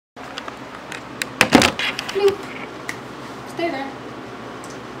Bloop. Stay there.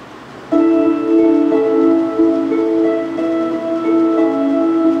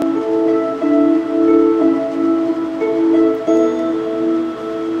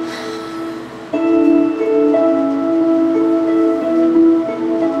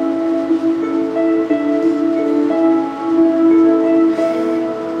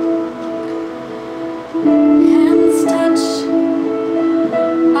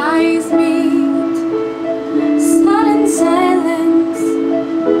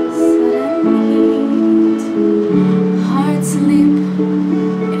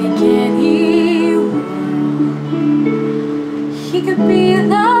 He could be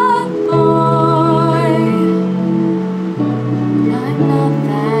that boy, but I'm not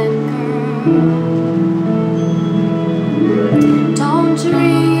that girl. Don't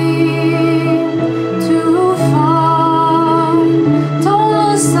dream too far, don't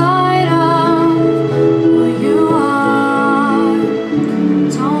lose sight of who you are.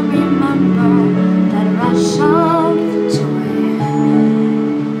 Don't remember that rush of joy.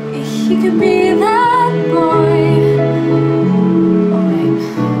 He could be that boy.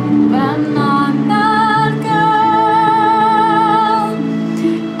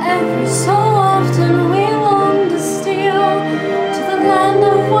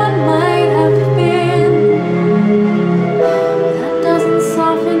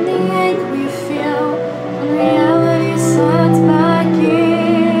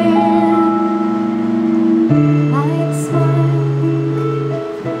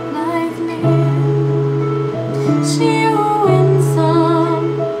 She wins some,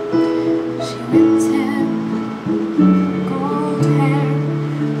 she wins him. Gold hair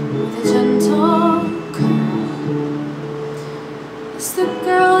with a gentle curl. It's the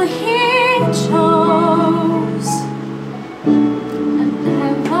girl he chose, and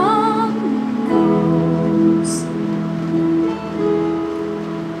heaven knows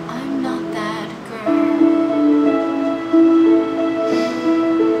I'm not that girl.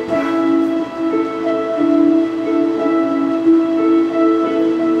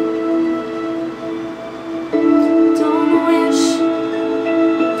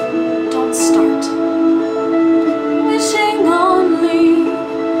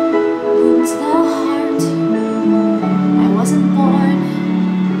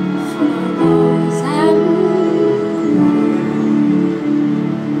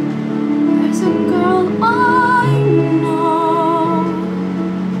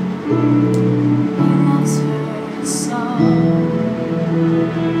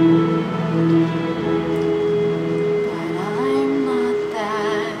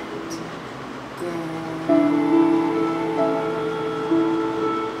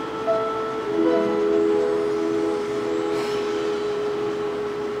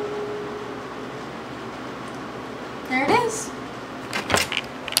 There it is.